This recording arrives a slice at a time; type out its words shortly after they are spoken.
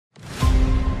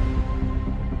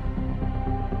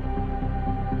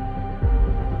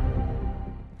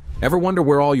Ever wonder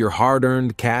where all your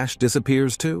hard-earned cash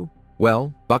disappears to?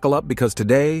 Well, buckle up because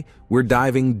today we're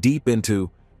diving deep into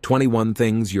 21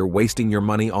 things you're wasting your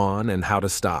money on and how to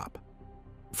stop.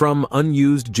 From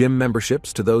unused gym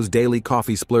memberships to those daily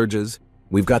coffee splurges,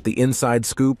 we've got the inside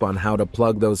scoop on how to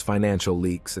plug those financial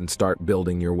leaks and start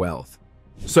building your wealth.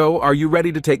 So, are you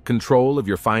ready to take control of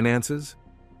your finances?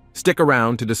 Stick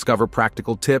around to discover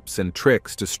practical tips and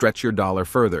tricks to stretch your dollar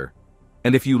further.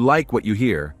 And if you like what you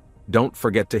hear, don't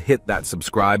forget to hit that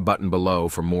subscribe button below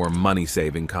for more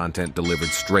money-saving content delivered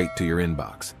straight to your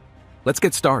inbox. Let's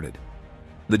get started.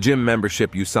 The gym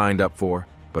membership you signed up for,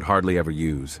 but hardly ever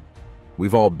use.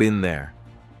 We've all been there.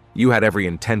 You had every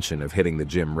intention of hitting the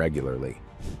gym regularly,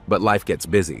 but life gets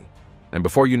busy, and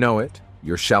before you know it,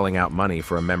 you're shelling out money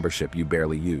for a membership you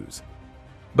barely use.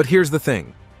 But here's the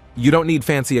thing. You don't need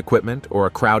fancy equipment or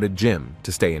a crowded gym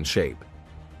to stay in shape.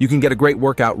 You can get a great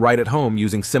workout right at home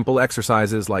using simple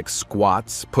exercises like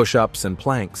squats, push-ups, and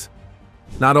planks.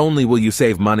 Not only will you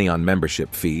save money on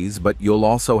membership fees, but you'll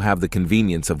also have the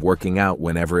convenience of working out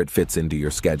whenever it fits into your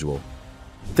schedule.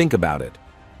 Think about it.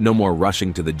 No more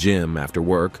rushing to the gym after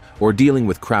work or dealing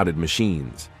with crowded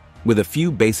machines. With a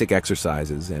few basic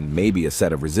exercises and maybe a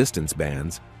set of resistance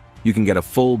bands, you can get a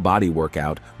full body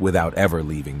workout without ever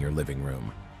leaving your living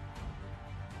room.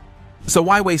 So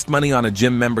why waste money on a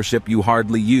gym membership you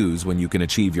hardly use when you can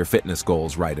achieve your fitness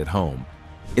goals right at home?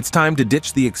 It's time to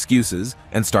ditch the excuses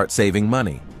and start saving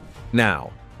money. Now,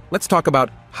 let's talk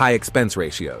about high expense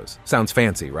ratios. Sounds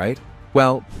fancy, right?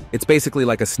 Well, it's basically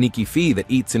like a sneaky fee that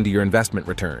eats into your investment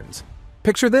returns.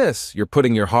 Picture this, you're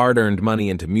putting your hard-earned money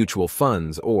into mutual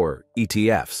funds or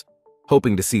ETFs,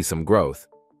 hoping to see some growth.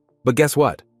 But guess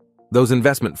what? Those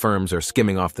investment firms are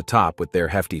skimming off the top with their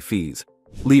hefty fees,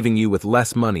 leaving you with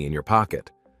less money in your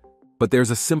pocket. But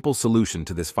there's a simple solution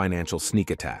to this financial sneak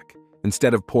attack.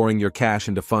 Instead of pouring your cash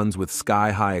into funds with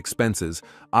sky-high expenses,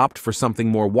 opt for something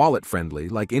more wallet-friendly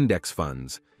like index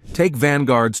funds. Take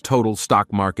Vanguard's Total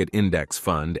Stock Market Index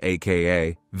Fund,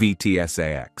 aka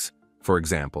VTSAX, for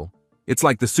example. It's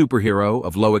like the superhero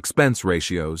of low expense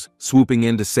ratios, swooping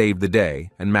in to save the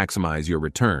day and maximize your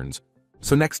returns.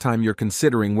 So next time you're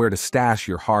considering where to stash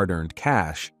your hard-earned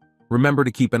cash, remember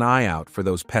to keep an eye out for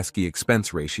those pesky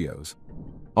expense ratios.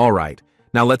 All right,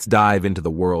 now let's dive into the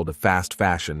world of fast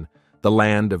fashion, the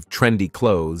land of trendy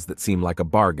clothes that seem like a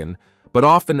bargain, but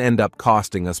often end up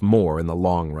costing us more in the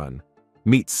long run.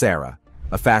 Meet Sarah,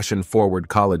 a fashion-forward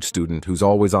college student who's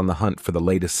always on the hunt for the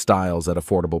latest styles at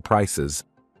affordable prices.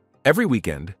 Every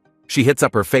weekend, she hits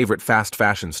up her favorite fast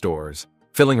fashion stores,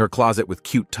 filling her closet with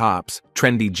cute tops,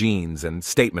 trendy jeans, and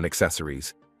statement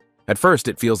accessories. At first,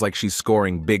 it feels like she's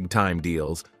scoring big-time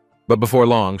deals, but before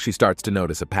long, she starts to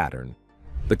notice a pattern.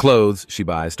 The clothes she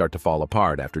buys start to fall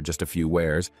apart after just a few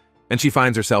wears, and she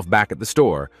finds herself back at the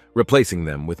store, replacing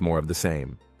them with more of the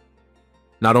same.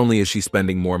 Not only is she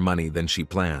spending more money than she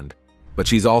planned, but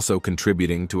she's also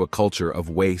contributing to a culture of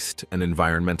waste and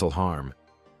environmental harm.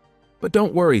 But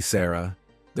don't worry, Sarah.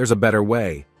 There's a better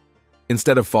way.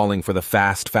 Instead of falling for the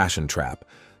fast fashion trap,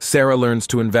 Sarah learns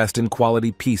to invest in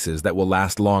quality pieces that will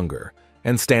last longer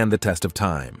and stand the test of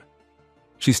time.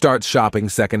 She starts shopping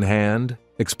secondhand,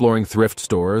 exploring thrift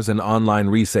stores and online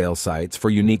resale sites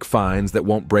for unique finds that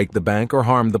won't break the bank or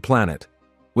harm the planet.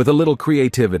 With a little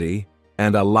creativity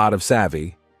and a lot of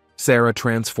savvy, Sarah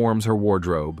transforms her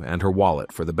wardrobe and her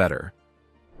wallet for the better.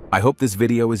 I hope this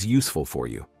video is useful for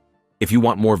you. If you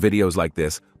want more videos like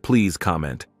this, please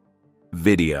comment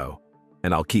video,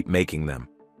 and I'll keep making them.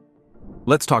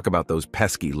 Let's talk about those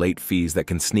pesky late fees that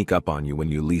can sneak up on you when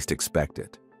you least expect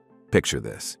it. Picture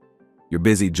this. You're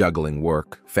busy juggling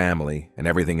work, family, and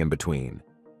everything in between,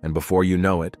 and before you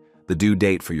know it, the due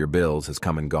date for your bills has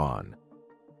come and gone.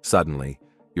 Suddenly,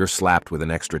 you're slapped with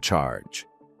an extra charge.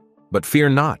 But fear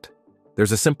not.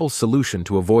 There's a simple solution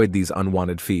to avoid these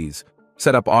unwanted fees.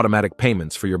 Set up automatic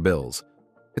payments for your bills.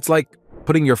 It's like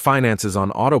putting your finances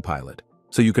on autopilot,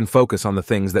 so you can focus on the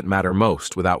things that matter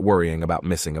most without worrying about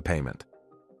missing a payment.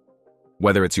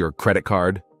 Whether it's your credit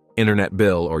card, internet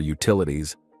bill, or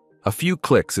utilities, a few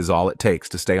clicks is all it takes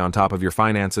to stay on top of your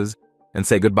finances and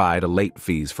say goodbye to late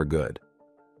fees for good.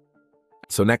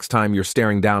 So next time you're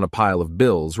staring down a pile of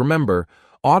bills, remember,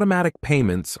 automatic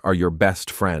payments are your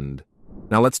best friend.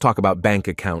 Now let's talk about bank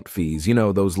account fees,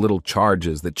 those little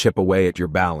charges that chip away at your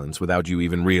balance without you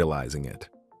even realizing it.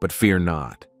 But fear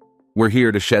not. We're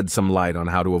here to shed some light on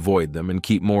how to avoid them and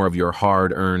keep more of your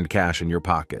hard-earned cash in your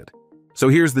pocket. So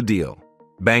here's the deal.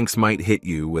 Banks might hit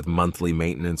you with monthly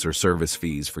maintenance or service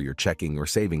fees for your checking or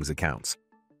savings accounts.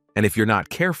 And if you're not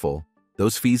careful,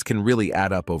 those fees can really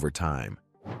add up over time,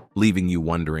 leaving you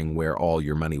wondering where all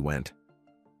your money went.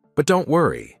 But don't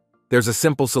worry. There's a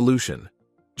simple solution.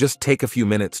 Just take a few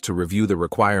minutes to review the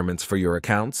requirements for your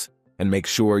accounts and make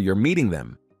sure you're meeting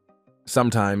them.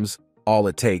 Sometimes, all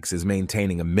it takes is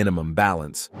maintaining a minimum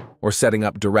balance or setting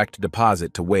up direct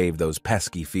deposit to waive those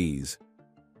pesky fees.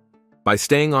 By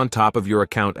staying on top of your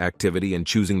account activity and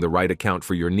choosing the right account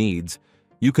for your needs,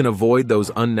 you can avoid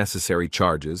those unnecessary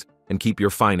charges and keep your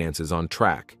finances on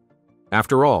track.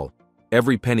 After all,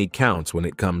 every penny counts when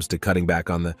it comes to cutting back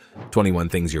on the 21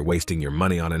 things you're wasting your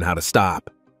money on and how to stop.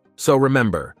 So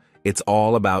remember, it's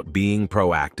all about being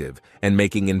proactive and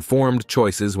making informed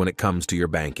choices when it comes to your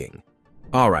banking.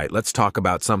 All right, let's talk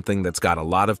about something that's got a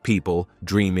lot of people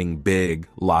dreaming big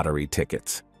lottery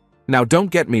tickets. Now,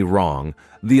 don't get me wrong,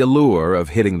 the allure of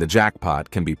hitting the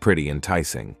jackpot can be pretty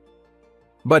enticing.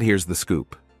 But here's the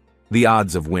scoop. The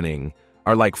odds of winning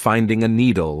are like finding a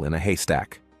needle in a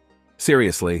haystack.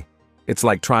 Seriously, it's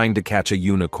like trying to catch a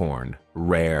unicorn,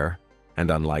 rare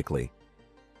and unlikely.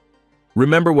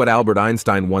 Remember what Albert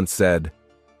Einstein once said,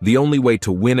 "The only way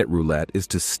to win at roulette is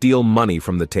to steal money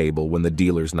from the table when the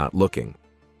dealer's not looking."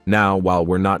 Now, while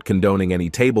we're not condoning any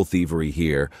table thievery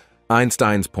here,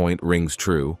 Einstein's point rings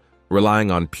true.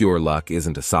 Relying on pure luck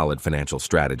isn't a solid financial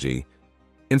strategy.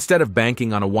 Instead of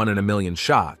banking on a 1 in a million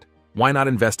shot, why not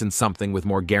invest in something with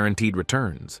more guaranteed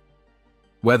returns?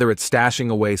 Whether it's stashing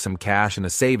away some cash in a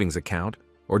savings account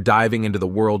or diving into the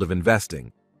world of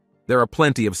investing, there are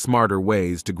plenty of smarter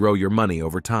ways to grow your money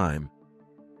over time.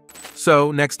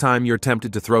 So, next time you're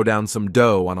tempted to throw down some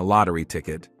dough on a lottery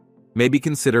ticket, maybe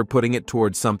consider putting it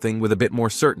towards something with a bit more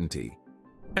certainty.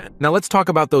 Now let's talk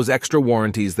about those extra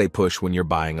warranties they push when you're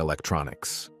buying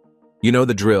electronics. You know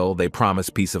the drill, they promise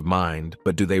peace of mind,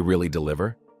 but do they really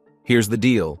deliver? Here's the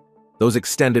deal. Those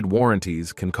extended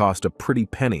warranties can cost a pretty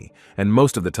penny, and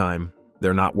most of the time,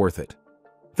 they're not worth it.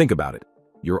 Think about it.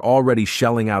 You're already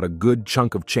shelling out a good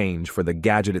chunk of change for the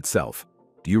gadget itself.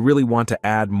 Do you really want to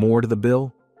add more to the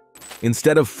bill?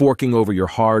 Instead of forking over your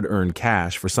hard-earned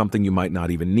cash for something you might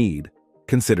not even need,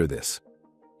 consider this.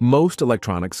 Most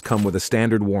electronics come with a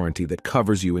standard warranty that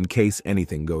covers you in case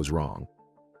anything goes wrong.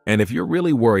 And if you're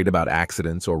really worried about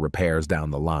accidents or repairs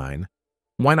down the line,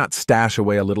 why not stash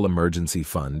away a little emergency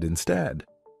fund instead?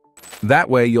 That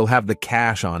way you'll have the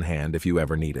cash on hand if you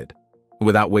ever need it,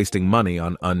 without wasting money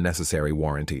on unnecessary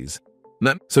warranties.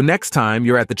 So next time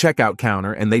you're at the checkout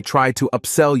counter and they try to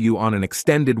upsell you on an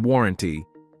extended warranty,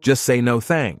 just say no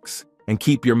thanks and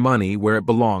keep your money where it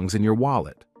belongs in your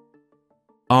wallet.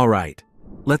 All right,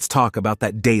 let's talk about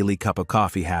that daily cup of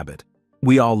coffee habit.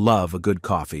 We all love a good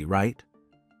coffee, right?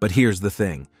 But here's the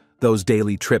thing, those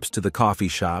daily trips to the coffee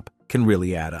shop can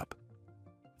really add up.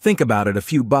 Think about it, a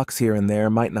few bucks here and there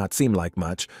might not seem like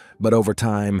much, but over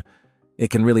time, it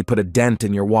can really put a dent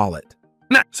in your wallet.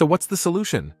 So what's the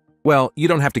solution? Well, you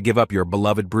don't have to give up your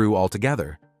beloved brew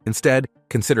altogether. Instead,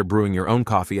 consider brewing your own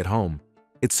coffee at home.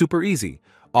 It's super easy.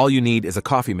 All you need is a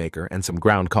coffee maker and some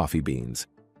ground coffee beans.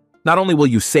 Not only will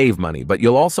you save money, but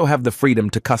you'll also have the freedom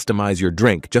to customize your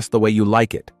drink just the way you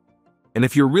like it. And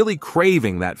if you're really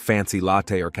craving that fancy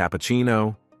latte or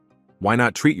cappuccino, why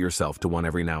not treat yourself to one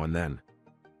every now and then?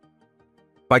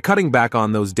 By cutting back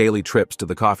on those daily trips to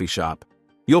the coffee shop,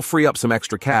 you'll free up some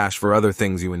extra cash for other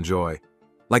things you enjoy,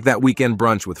 like that weekend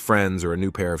brunch with friends or a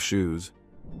new pair of shoes.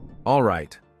 All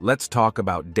right, let's talk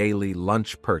about daily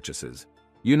lunch purchases.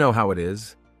 You know how it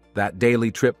is. That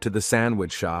daily trip to the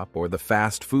sandwich shop or the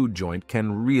fast food joint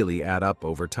can really add up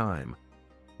over time.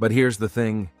 But here's the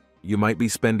thing, you might be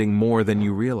spending more than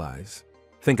you realize.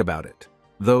 Think about it.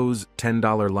 Those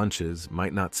 $10 lunches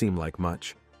might not seem like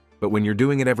much, but when you're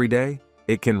doing it every day,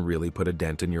 it can really put a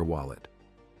dent in your wallet.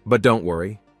 But don't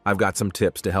worry, I've got some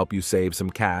tips to help you save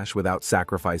some cash without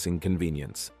sacrificing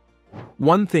convenience.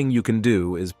 One thing you can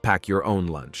do is pack your own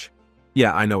lunch.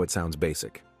 Yeah, I know it sounds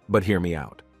basic, but hear me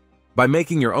out. By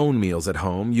making your own meals at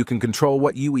home, you can control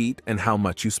what you eat and how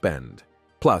much you spend.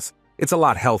 Plus, it's a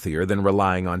lot healthier than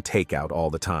relying on takeout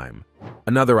all the time.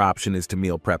 Another option is to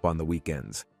meal prep on the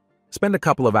weekends. Spend a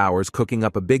couple of hours cooking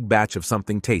up a big batch of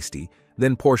something tasty,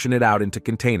 then portion it out into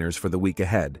containers for the week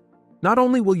ahead. Not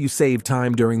only will you save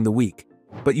time during the week,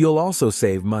 but you'll also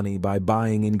save money by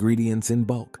buying ingredients in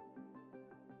bulk.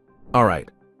 All right,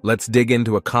 let's dig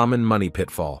into a common money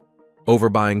pitfall: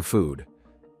 overbuying food.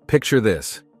 Picture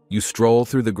this. You stroll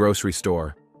through the grocery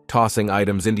store, tossing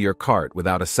items into your cart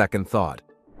without a second thought.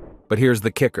 But here's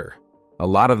the kicker. A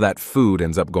lot of that food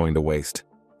ends up going to waste.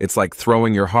 It's like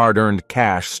throwing your hard-earned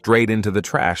cash straight into the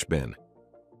trash bin.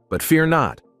 But fear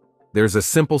not. There's a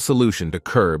simple solution to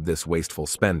curb this wasteful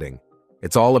spending.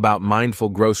 It's all about mindful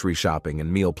grocery shopping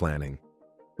and meal planning.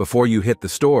 Before you hit the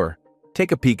store,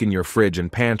 take a peek in your fridge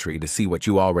and pantry to see what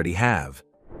you already have.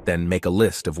 Then make a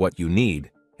list of what you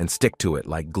need and stick to it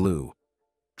like glue.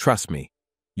 Trust me,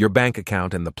 your bank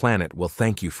account and the planet will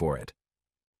thank you for it.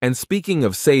 And speaking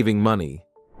of saving money,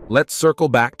 let's circle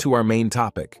back to our main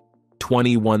topic,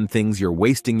 21 things you're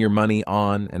wasting your money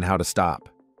on and how to stop.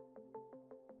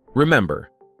 Remember,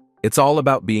 it's all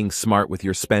about being smart with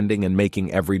your spending and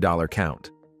making every dollar count.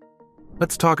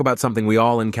 Let's talk about something we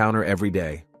all encounter every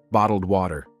day, bottled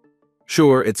water.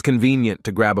 Sure, it's convenient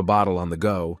to grab a bottle on the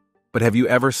go, but have you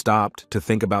ever stopped to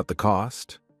think about the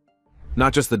cost?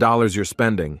 Not just the dollars you're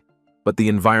spending, but the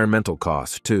environmental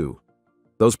cost, too.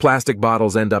 Those plastic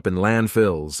bottles end up in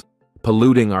landfills,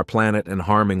 polluting our planet and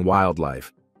harming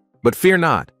wildlife. But fear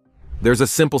not, there's a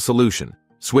simple solution.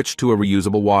 Switch to a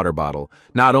reusable water bottle.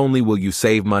 Not only will you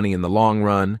save money in the long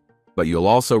run, but you'll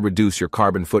also reduce your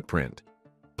carbon footprint.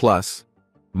 Plus,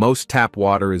 most tap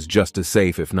water is just as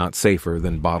safe, if not safer,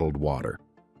 than bottled water.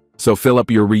 So fill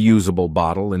up your reusable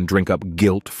bottle and drink up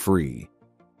guilt-free.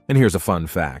 And here's a fun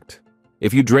fact.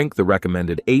 If you drink the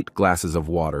recommended 8 glasses of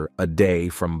water a day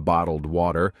from bottled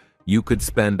water, you could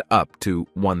spend up to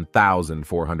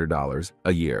 $1,400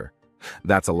 a year.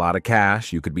 That's a lot of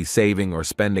cash you could be saving or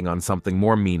spending on something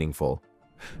more meaningful.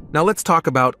 Now let's talk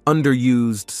about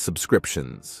underused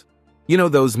subscriptions. You know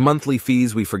those monthly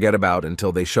fees we forget about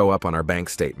until they show up on our bank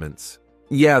statements?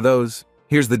 Yeah, those.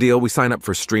 Here's the deal, we sign up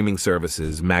for streaming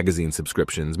services, magazine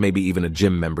subscriptions, maybe even a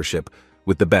gym membership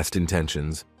with the best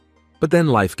intentions. But then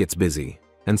life gets busy,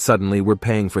 and suddenly we're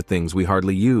paying for things we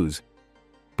hardly use.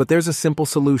 But there's a simple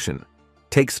solution.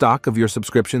 Take stock of your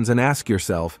subscriptions and ask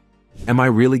yourself, am I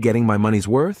really getting my money's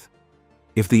worth?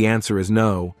 If the answer is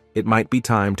no, it might be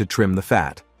time to trim the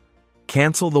fat.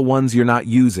 Cancel the ones you're not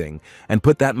using and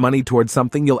put that money towards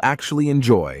something you'll actually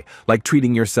enjoy, like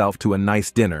treating yourself to a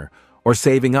nice dinner or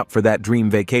saving up for that dream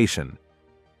vacation.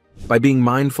 By being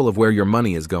mindful of where your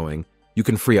money is going, you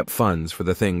can free up funds for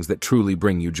the things that truly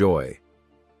bring you joy.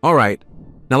 All right,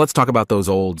 now let's talk about those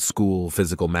old school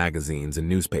physical magazines and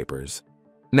newspapers.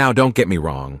 Now, don't get me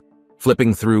wrong.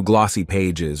 Flipping through glossy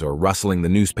pages or rustling the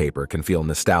newspaper can feel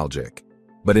nostalgic.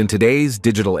 But in today's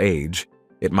digital age,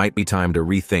 it might be time to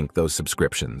rethink those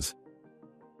subscriptions.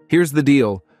 Here's the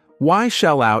deal. Why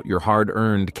shell out your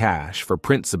hard-earned cash for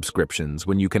print subscriptions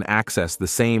when you can access the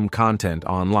same content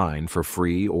online for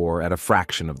free or at a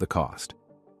fraction of the cost?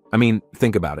 I mean,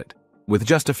 think about it. With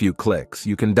just a few clicks,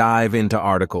 you can dive into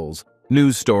articles,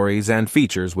 news stories, and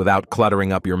features without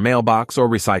cluttering up your mailbox or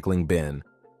recycling bin.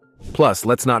 Plus,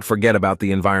 let's not forget about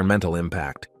the environmental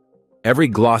impact. Every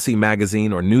glossy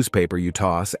magazine or newspaper you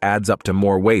toss adds up to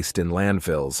more waste in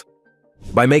landfills.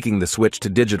 By making the switch to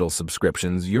digital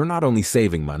subscriptions, you're not only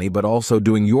saving money, but also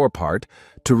doing your part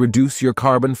to reduce your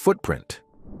carbon footprint.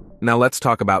 Now let's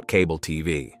talk about cable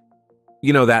TV.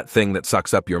 You know that thing that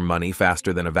sucks up your money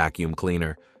faster than a vacuum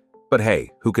cleaner? But hey,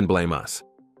 who can blame us?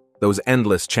 Those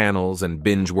endless channels and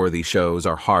binge-worthy shows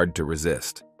are hard to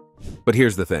resist. But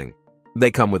here's the thing.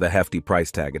 They come with a hefty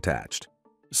price tag attached.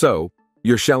 So,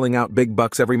 you're shelling out big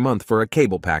bucks every month for a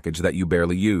cable package that you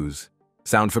barely use.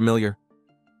 Sound familiar?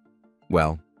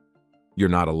 Well, you're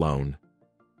not alone.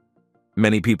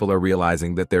 Many people are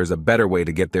realizing that there's a better way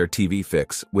to get their TV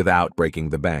fix without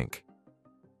breaking the bank.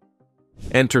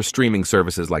 Enter streaming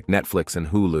services like Netflix and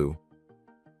Hulu.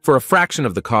 For a fraction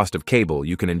of the cost of cable,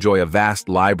 you can enjoy a vast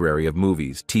library of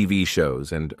movies, TV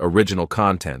shows, and original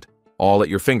content, all at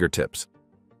your fingertips.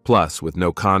 Plus, with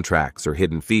no contracts or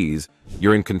hidden fees,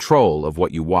 you're in control of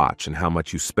what you watch and how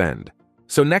much you spend.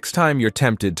 So next time you're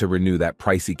tempted to renew that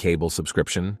pricey cable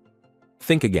subscription,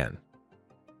 think again.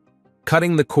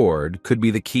 Cutting the cord could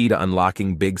be the key to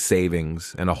unlocking big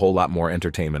savings and a whole lot more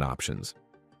entertainment options.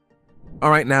 All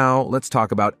right, now let's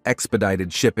talk about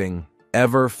expedited shipping.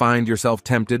 Ever find yourself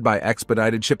tempted by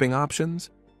expedited shipping options?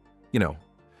 You know,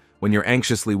 when you're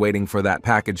anxiously waiting for that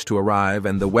package to arrive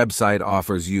and the website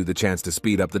offers you the chance to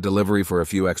speed up the delivery for a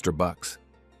few extra bucks.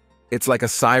 It's like a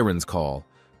siren's call,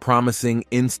 promising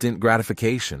instant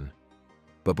gratification.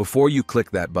 But before you click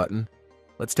that button,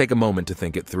 let's take a moment to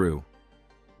think it through.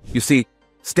 You see,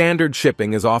 standard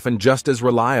shipping is often just as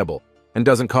reliable and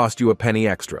doesn't cost you a penny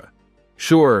extra.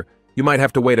 Sure, you might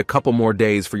have to wait a couple more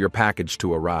days for your package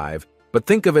to arrive, but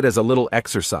think of it as a little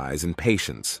exercise in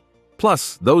patience.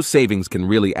 Plus, those savings can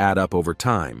really add up over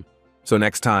time. So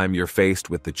next time you're faced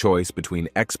with the choice between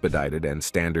expedited and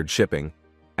standard shipping,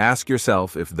 ask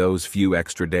yourself if those few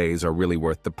extra days are really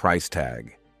worth the price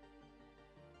tag.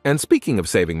 And speaking of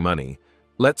saving money,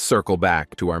 let's circle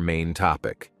back to our main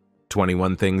topic,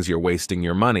 21 things you're wasting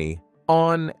your money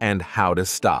on and how to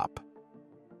stop.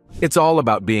 It's all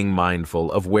about being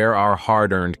mindful of where our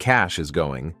hard-earned cash is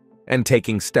going and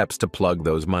taking steps to plug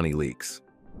those money leaks.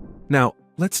 Now,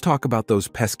 let's talk about those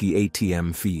pesky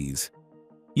ATM fees.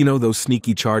 You know those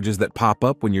sneaky charges that pop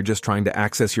up when you're just trying to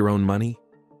access your own money?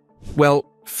 Well,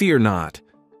 fear not,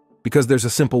 because there's a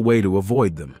simple way to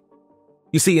avoid them.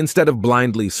 You see, instead of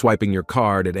blindly swiping your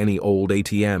card at any old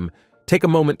ATM, take a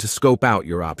moment to scope out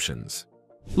your options.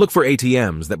 Look for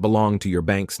ATMs that belong to your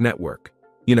bank's network.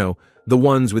 You know, the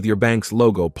ones with your bank's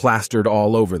logo plastered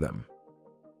all over them.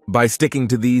 By sticking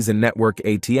to these in-network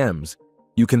ATMs,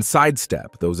 you can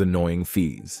sidestep those annoying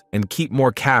fees and keep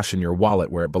more cash in your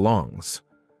wallet where it belongs.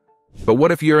 But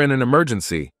what if you're in an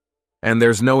emergency and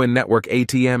there's no in-network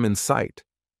ATM in sight?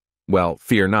 Well,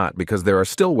 fear not, because there are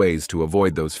still ways to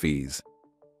avoid those fees.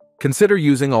 Consider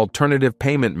using alternative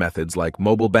payment methods like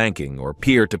mobile banking or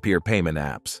peer-to-peer payment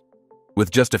apps.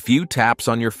 With just a few taps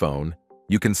on your phone,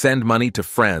 you can send money to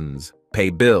friends, pay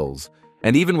bills,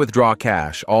 and even withdraw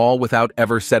cash, all without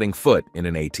ever setting foot in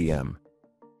an ATM.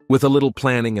 With a little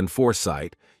planning and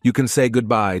foresight, you can say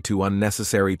goodbye to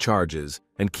unnecessary charges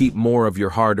and keep more of your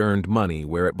hard-earned money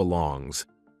where it belongs,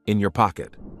 in your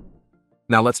pocket.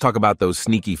 Now let's talk about those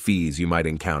sneaky fees you might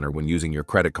encounter when using your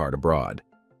credit card abroad.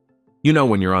 You know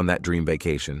when you're on that dream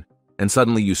vacation, and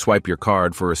suddenly you swipe your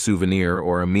card for a souvenir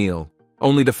or a meal,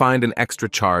 only to find an extra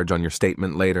charge on your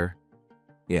statement later?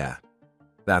 Yeah,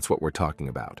 that's what we're talking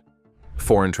about.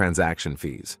 Foreign transaction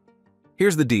fees.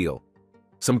 Here's the deal.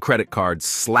 Some credit cards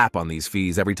slap on these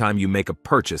fees every time you make a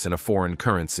purchase in a foreign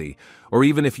currency, or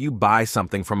even if you buy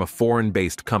something from a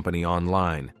foreign-based company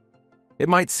online. It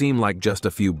might seem like just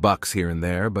a few bucks here and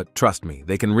there, but trust me,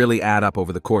 they can really add up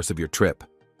over the course of your trip.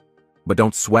 But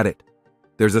don't sweat it.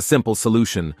 There's a simple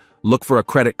solution. Look for a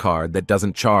credit card that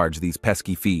doesn't charge these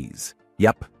pesky fees.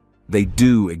 Yep, they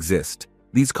do exist.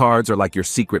 These cards are like your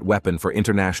secret weapon for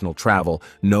international travel.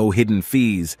 No hidden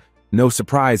fees, no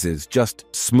surprises, just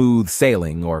smooth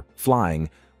sailing or flying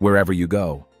wherever you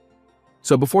go.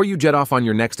 So before you jet off on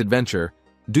your next adventure,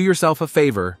 do yourself a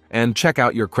favor and check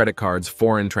out your credit card's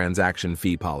foreign transaction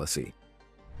fee policy.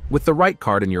 With the right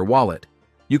card in your wallet,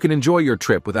 you can enjoy your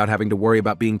trip without having to worry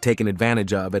about being taken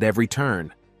advantage of at every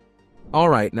turn. All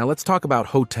right, now let's talk about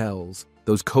hotels,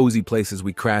 those cozy places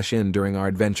we crash in during our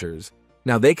adventures.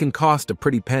 Now they can cost a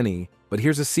pretty penny, but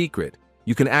here's a secret.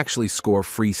 You can actually score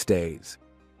free stays.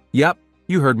 Yep,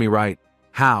 you heard me right.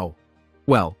 How?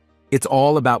 Well, it's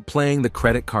all about playing the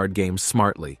credit card game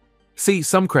smartly. See,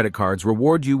 some credit cards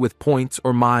reward you with points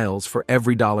or miles for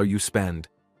every dollar you spend.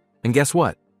 And guess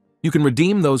what? You can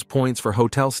redeem those points for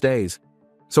hotel stays.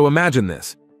 So imagine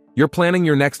this. You're planning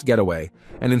your next getaway,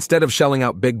 and instead of shelling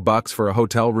out big bucks for a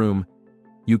hotel room,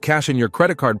 you cash in your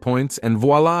credit card points and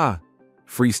voila!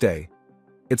 Free stay.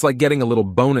 It's like getting a little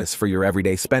bonus for your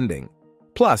everyday spending.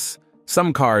 Plus,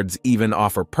 some cards even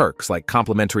offer perks like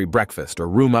complimentary breakfast or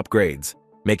room upgrades,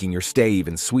 making your stay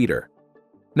even sweeter.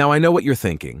 Now I know what you're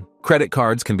thinking. Credit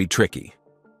cards can be tricky.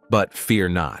 But fear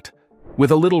not.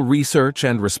 With a little research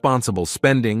and responsible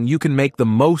spending, you can make the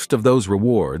most of those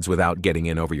rewards without getting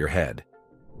in over your head.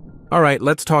 All right,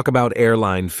 let's talk about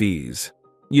airline fees.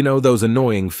 You know, those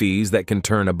annoying fees that can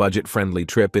turn a budget-friendly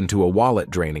trip into a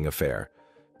wallet-draining affair.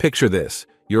 Picture this.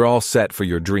 You're all set for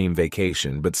your dream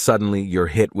vacation, but suddenly you're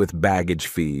hit with baggage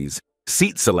fees,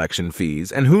 seat selection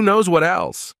fees, and who knows what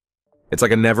else. It's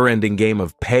like a never-ending game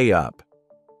of pay up.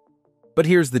 But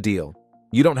here's the deal.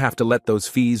 You don't have to let those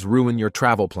fees ruin your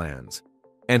travel plans.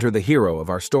 Enter the hero of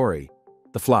our story,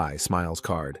 the Fly Smiles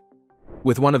card.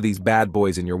 With one of these bad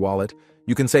boys in your wallet,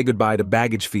 you can say goodbye to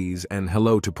baggage fees and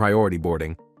hello to priority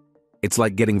boarding. It's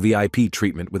like getting VIP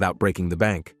treatment without breaking the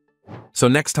bank. So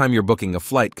next time you're booking a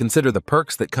flight, consider the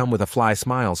perks that come with a Fly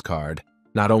Smiles card.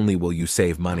 Not only will you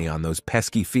save money on those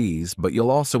pesky fees, but you'll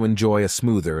also enjoy a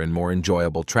smoother and more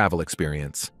enjoyable travel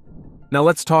experience. Now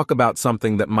let's talk about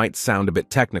something that might sound a bit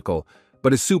technical,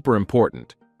 but is super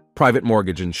important. Private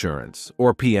mortgage insurance,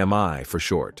 or PMI for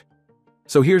short.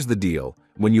 So here's the deal.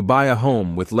 When you buy a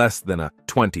home with less than a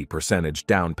 20%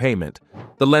 down payment,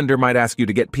 the lender might ask you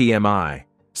to get PMI.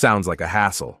 Sounds like a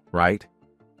hassle, right?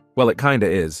 Well, it kinda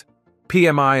is.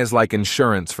 PMI is like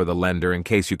insurance for the lender in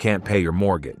case you can't pay your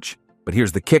mortgage. But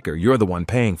here's the kicker, you're the one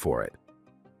paying for it.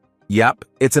 Yep,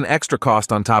 it's an extra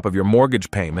cost on top of your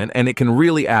mortgage payment, and it can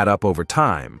really add up over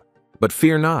time. But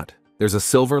fear not, there's a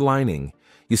silver lining.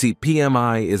 You see,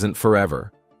 PMI isn't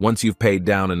forever. Once you've paid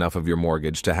down enough of your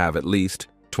mortgage to have at least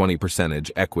 20%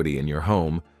 equity in your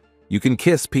home, you can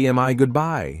kiss PMI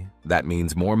goodbye. That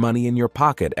means more money in your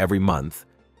pocket every month,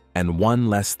 and one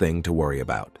less thing to worry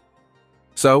about.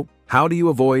 So, how do you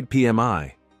avoid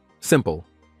PMI? Simple.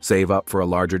 Save up for a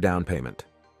larger down payment.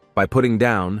 By putting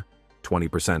down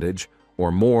 20%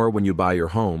 or more when you buy your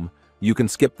home, you can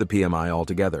skip the PMI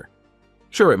altogether.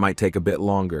 Sure, it might take a bit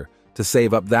longer to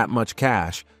save up that much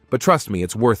cash, but trust me,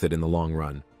 it's worth it in the long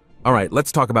run. All right,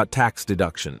 let's talk about tax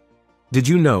deduction. Did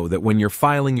you know that when you're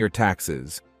filing your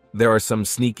taxes, there are some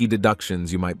sneaky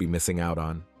deductions you might be missing out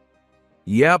on?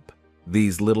 Yep,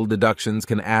 these little deductions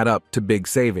can add up to big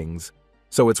savings,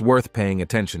 so it's worth paying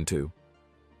attention to.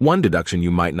 One deduction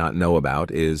you might not know about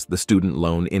is the student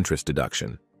loan interest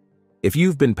deduction. If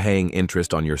you've been paying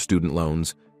interest on your student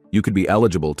loans, you could be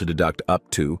eligible to deduct up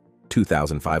to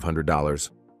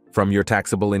 $2,500 from your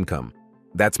taxable income.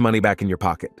 That's money back in your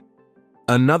pocket.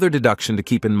 Another deduction to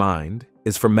keep in mind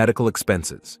is for medical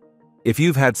expenses. If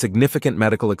you've had significant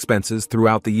medical expenses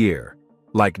throughout the year,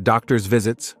 like doctor's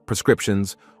visits,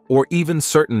 prescriptions, or even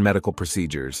certain medical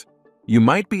procedures, you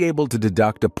might be able to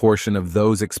deduct a portion of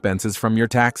those expenses from your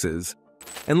taxes.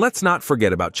 And let's not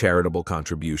forget about charitable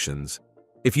contributions.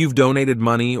 If you've donated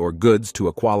money or goods to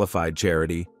a qualified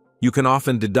charity, you can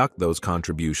often deduct those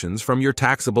contributions from your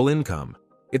taxable income.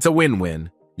 It's a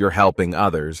win-win. You're helping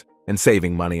others and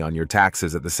saving money on your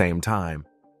taxes at the same time.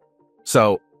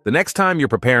 So, the next time you're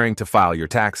preparing to file your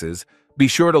taxes, be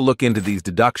sure to look into these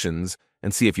deductions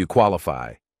and see if you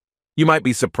qualify. You might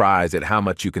be surprised at how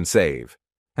much you can save.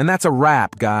 And that's a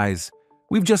wrap, guys.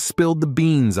 We've just spilled the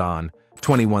beans on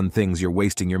 21 things you're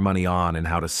wasting your money on and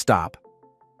how to stop.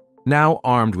 Now,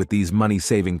 armed with these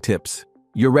money-saving tips,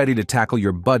 you're ready to tackle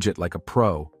your budget like a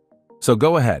pro. So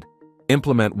go ahead,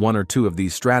 implement one or two of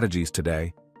these strategies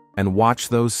today, and watch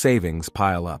those savings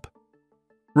pile up.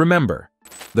 Remember,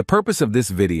 the purpose of this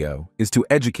video is to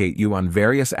educate you on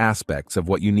various aspects of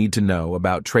what you need to know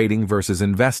about trading versus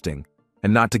investing,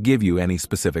 and not to give you any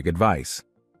specific advice.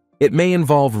 It may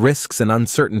involve risks and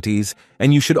uncertainties,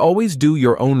 and you should always do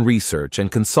your own research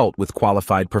and consult with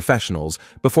qualified professionals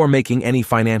before making any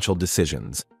financial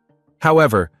decisions.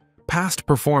 However, past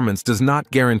performance does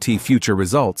not guarantee future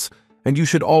results, and you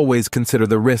should always consider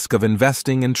the risk of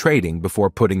investing and trading before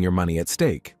putting your money at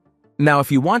stake. Now,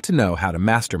 if you want to know how to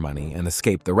master money and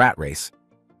escape the rat race,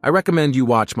 I recommend you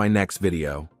watch my next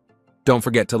video. Don't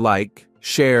forget to like,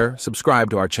 share, subscribe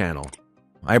to our channel.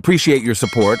 I appreciate your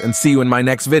support and see you in my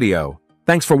next video.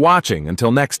 Thanks for watching.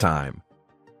 Until next time.